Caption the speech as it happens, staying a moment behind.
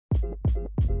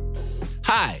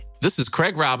Hi, this is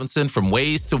Craig Robinson from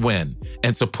Ways to Win,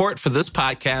 and support for this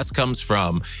podcast comes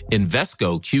from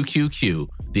Invesco QQQ,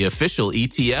 the official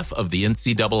ETF of the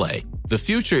NCAA. The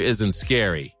future isn't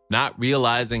scary. Not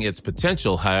realizing its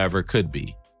potential, however, could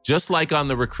be. Just like on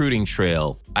the recruiting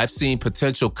trail, I've seen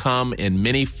potential come in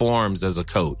many forms as a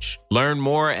coach. Learn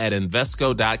more at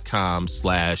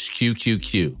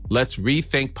Invesco.com/QQQ. Let's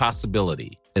rethink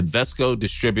possibility. Invesco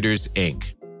Distributors,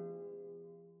 Inc.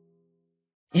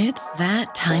 It's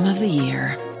that time of the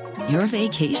year. Your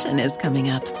vacation is coming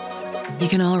up. You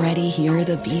can already hear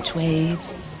the beach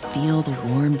waves, feel the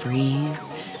warm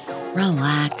breeze,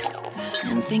 relax,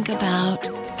 and think about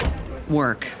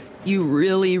work. You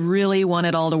really, really want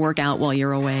it all to work out while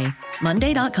you're away.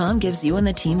 Monday.com gives you and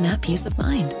the team that peace of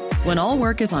mind. When all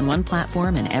work is on one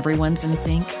platform and everyone's in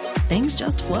sync, things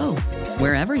just flow.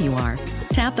 Wherever you are,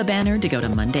 tap the banner to go to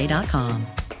Monday.com.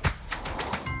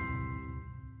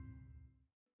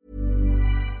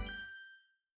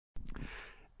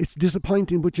 It's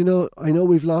disappointing, but I know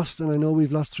we've lost, and I know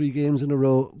we've lost 3 games in a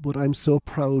row, but I'm so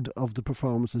proud of the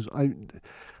performances.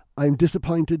 I'm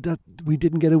disappointed that we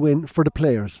didn't get a win for the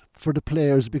players,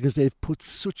 because they've put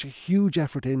such a huge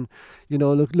effort in.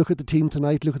 Look at the team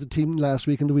tonight, look at the team last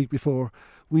week and the week before.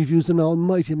 We've used an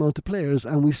almighty amount of players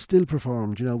and we still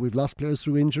performed. We've lost players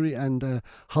through injury and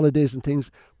holidays and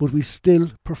things, but we still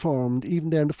performed.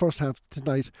 Even there in the first half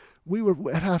tonight, we were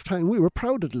at half-time, we were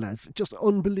proud of the lads. Just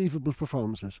unbelievable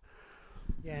performances.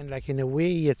 Yeah, and in a way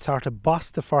you'd sort of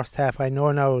bossed the first half. I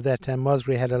know now that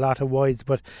Musgrave had a lot of wides,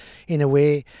 but in a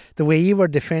way, the way you were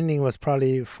defending was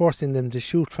probably forcing them to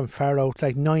shoot from far out,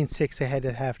 9-6 ahead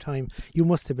at half time. You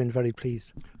must have been very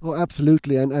pleased. Oh,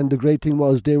 absolutely, and the great thing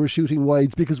was they were shooting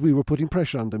wides because we were putting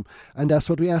pressure on them, and that's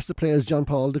what we asked the players. John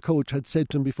Paul, the coach, had said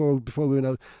to them before we went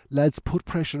out, lads, put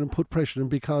pressure on,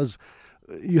 because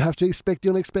you have to expect the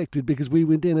unexpected, because we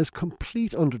went in as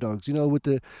complete underdogs.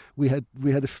 We had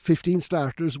 15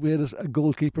 starters, we had a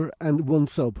goalkeeper and 1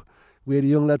 sub. We had a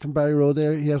young lad from Barryroe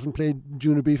there. He hasn't played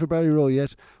Junior B for Barryroe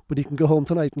yet, but he can go home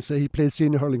tonight and say he played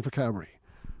senior hurling for Carbery.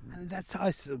 And that's,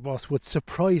 I suppose, would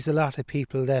surprise a lot of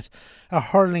people, that a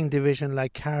hurling division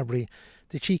like Carbery,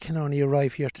 that she can only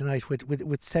arrive here tonight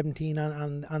with 17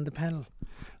 on the panel.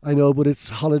 I know, but it's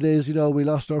holidays. We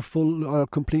lost our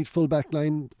complete full back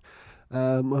line.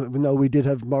 We did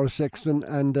have Maurice Sexton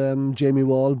and Jamie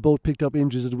Wall, both picked up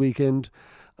injuries at the weekend.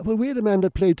 But we had a man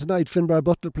that played tonight, Finbar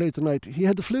Butler played tonight. He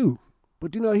had the flu,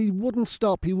 but he wouldn't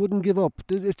stop, he wouldn't give up.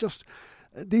 It's just,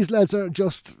 these lads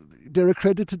they're a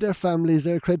credit to their families,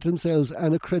 they're a credit to themselves,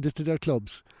 and a credit to their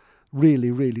clubs.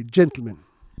 Really, really, gentlemen.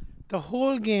 The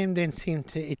whole game then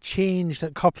it changed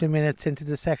a couple of minutes into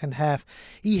the second half.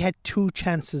 He had 2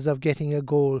 chances of getting a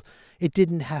goal. It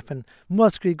didn't happen.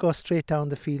 Musgrave goes straight down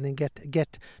the field and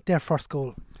get their first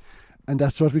goal. And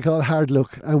that's what we call hard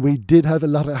luck. And we did have a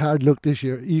lot of hard luck this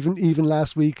year. Even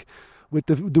last week, with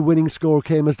the winning score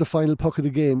came as the final puck of the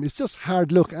game. It's just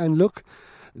hard luck. And look,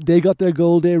 they got their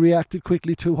goal. They reacted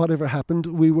quickly to whatever happened.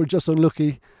 We were just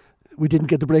unlucky. We didn't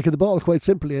get the break of the ball, quite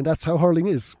simply. And that's how hurling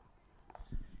is.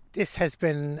 This has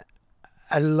been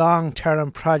a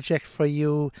long-term project for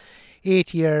you.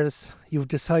 8 years, you've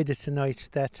decided tonight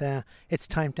that it's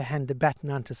time to hand the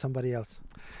baton on to somebody else.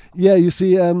 Yeah, you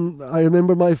see, I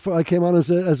remember I came on as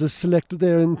a selector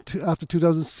there after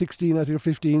 2016, I think, or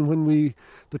 15, when the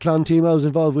Clon team I was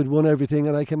involved with won everything,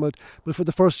 and I came out. But for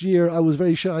the first year, I was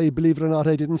very shy, believe it or not.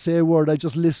 I didn't say a word, I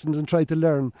just listened and tried to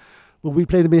learn. But we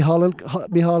played the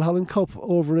Micheál Holland Cup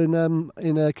over in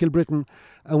Kilbrittain,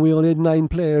 and we only had 9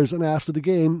 players. And after the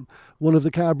game, one of the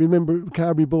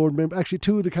Carbery board members, actually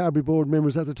 2 of the Carbery board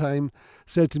members at the time,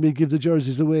 said to me, "Give the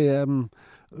jerseys away.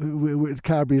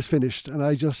 Carbery is finished." And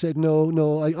I just said,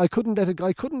 no, I couldn't let it go.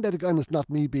 And it's not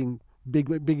me being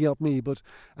bigging up me, but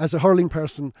as a hurling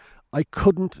person, I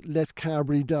couldn't let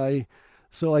Carbery die.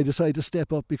 So I decided to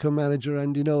step up, become manager,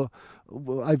 and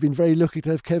I've been very lucky to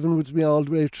have Kevin with me all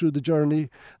the way through the journey.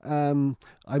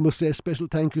 I must say a special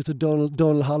thank you to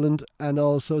Donald Holland and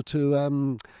also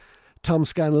to Tom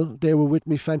Scannell. They were with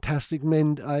me, fantastic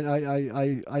men.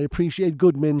 I appreciate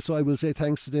good men, so I will say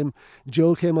thanks to them.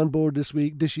 Joe came on board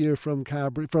this year from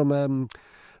Carbery, from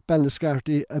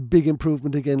Ballinascarty, a big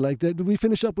improvement again. Like that, we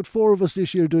finished up with 4 of us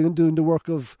this year doing the work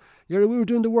of. We were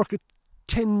doing the work at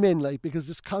 10 men, because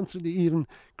just constantly, even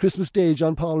Christmas Day,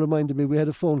 John Paul reminded me we had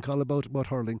a phone call about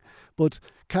hurling. But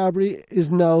Carbery is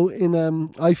now in.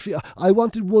 I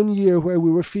wanted 1 year where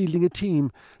we were fielding a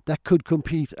team that could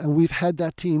compete, and we've had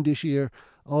that team this year.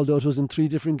 Although it was in 3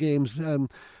 different games,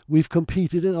 we've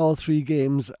competed in all 3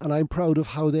 games, and I'm proud of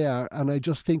how they are. And I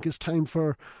just think it's time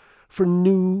for for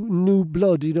new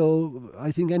blood. You know,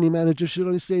 I think any manager should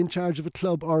only stay in charge of a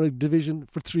club or a division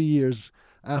for 3 years.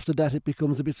 After that, it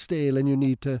becomes a bit stale, and you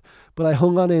need to. But I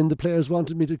hung on in. The players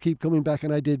wanted me to keep coming back,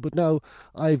 and I did. But now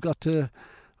I've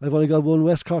only got one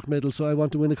West Cork medal, so I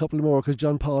want to win a couple more because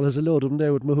John Paul has a load of them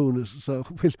there with Mahoon. So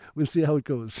we'll see how it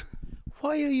goes.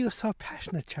 Why are you so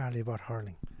passionate, Charlie, about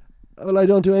hurling? Well, I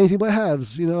don't do anything by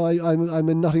halves. You know, I'm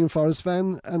a Nottingham Forest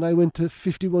fan, and I went to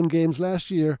 51 games last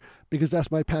year because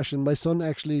that's my passion. My son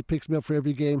actually picks me up for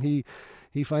every game. He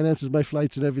finances my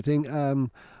flights and everything.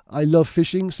 I love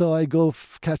fishing, so I go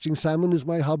catching salmon is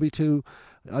my hobby too.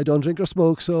 I don't drink or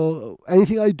smoke, so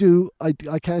anything I do,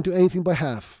 I can't do anything by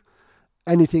half.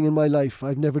 Anything in my life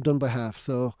I've never done by half,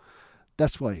 so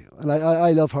that's why. And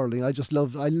I love hurling. I just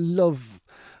love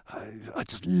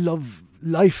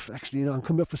life, actually. You know, I'm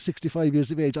coming up for 65 years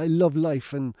of age. I love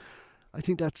life, and I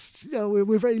think that's, you know,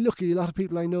 we're very lucky. A lot of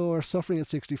people I know are suffering at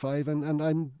 65, and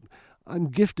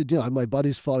I'm gifted. You know, my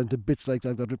body's falling to bits, like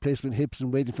I've got replacement hips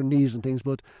and waiting for knees and things,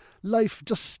 but life,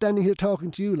 just standing here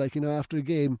talking to you, like, you know, after a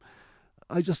game,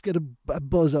 I just get a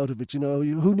buzz out of it. You know,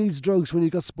 who needs drugs when you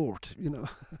got sport? You know.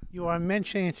 You were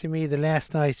mentioning to me the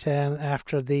last night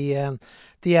after the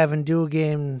Avondhu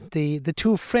game, the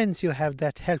two friends you have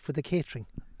that help with the catering.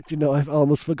 You know, I've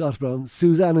almost forgot about them.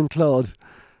 Suzanne and Claude,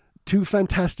 two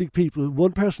fantastic people.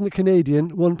 One person a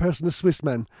Canadian, one person a Swiss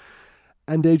man,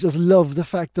 and they just love the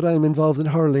fact that I'm involved in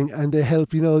hurling, and they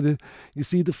help. You know, you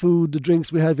see the food, the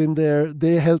drinks we have in there.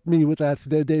 They help me with that.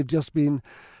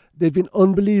 They've been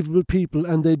unbelievable people,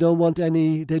 and they don't want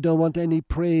any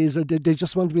praise, or they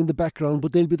just want to be in the background.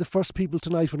 But they'll be the first people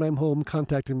tonight when I'm home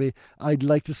contacting me. I'd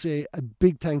like to say a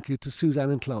big thank you to Suzanne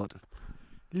and Claude.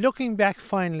 Looking back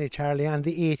finally, Charlie, on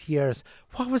the 8 years,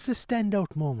 what was the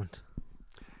standout moment?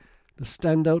 The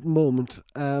standout moment,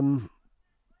 the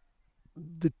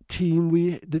team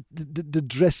the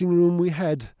dressing room we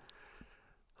had.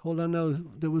 Hold on now.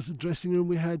 There was a dressing room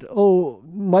we had. Oh,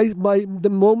 the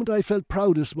moment I felt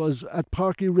proudest was at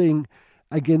Parky Ring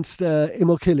against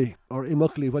Imokilly, or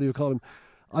Imokilly, what do you call him?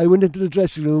 I went into the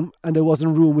dressing room and there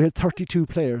wasn't room. We had 32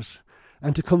 players.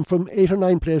 And to come from 8 or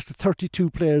 9 players to 32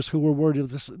 players who were worthy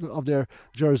of their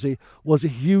jersey was a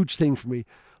huge thing for me.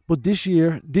 But this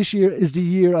year is the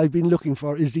year I've been looking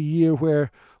for, is the year where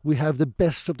we have the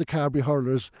best of the Carbery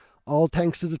hurlers, all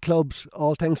thanks to the clubs,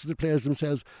 all thanks to the players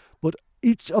themselves. But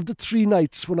each of the 3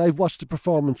 nights when I've watched the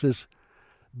performances,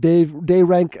 they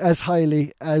rank as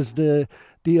highly as the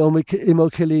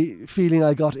Imokilly feeling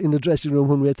I got in the dressing room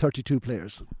when we had 32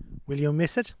 players. Will you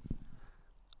miss it?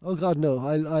 Oh God, no!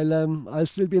 I'll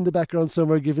still be in the background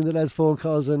somewhere giving the lads phone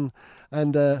calls and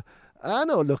no,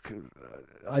 look,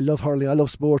 I love hurling, I love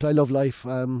sport, I love life.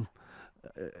 Will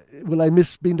I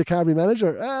miss being the Carbery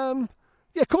manager?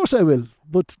 Yeah, of course I will.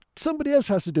 But somebody else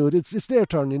has to do it. It's their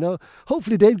turn, you know.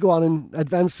 Hopefully they'd go on and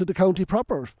advance to the county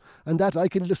proper, and that I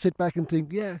can just sit back and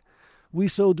think, yeah, we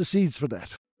sowed the seeds for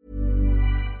that.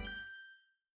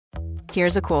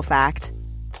 Here's a cool fact: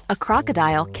 a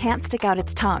crocodile can't stick out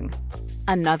its tongue.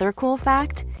 Another cool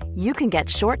fact: you can get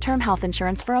short-term health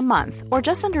insurance for a month or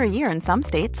just under a year in some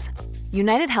states.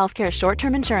 United Healthcare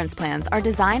short-term insurance plans are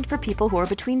designed for people who are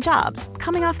between jobs,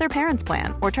 coming off their parents'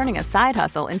 plan, or turning a side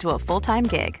hustle into a full-time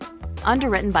gig.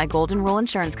 Underwritten by Golden Rule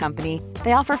Insurance Company,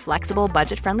 they offer flexible,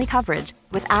 budget-friendly coverage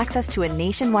with access to a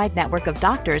nationwide network of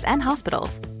doctors and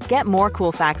hospitals. Get more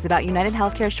cool facts about United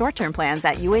Healthcare short-term plans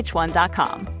at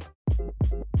uh1.com.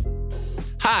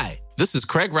 Hi, this is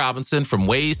Craig Robinson from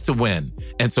Ways to Win,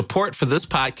 and support for this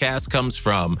podcast comes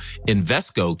from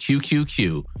Invesco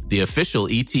QQQ, the official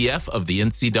ETF of the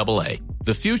NCAA.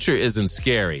 The future isn't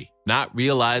scary. Not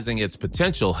realizing its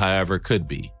potential, however, could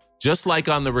be. Just like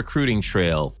on the recruiting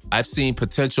trail, I've seen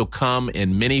potential come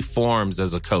in many forms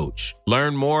as a coach.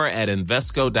 Learn more at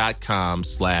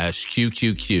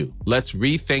Invesco.com/QQQ. Let's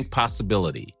rethink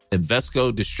possibility.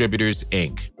 Invesco Distributors,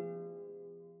 Inc.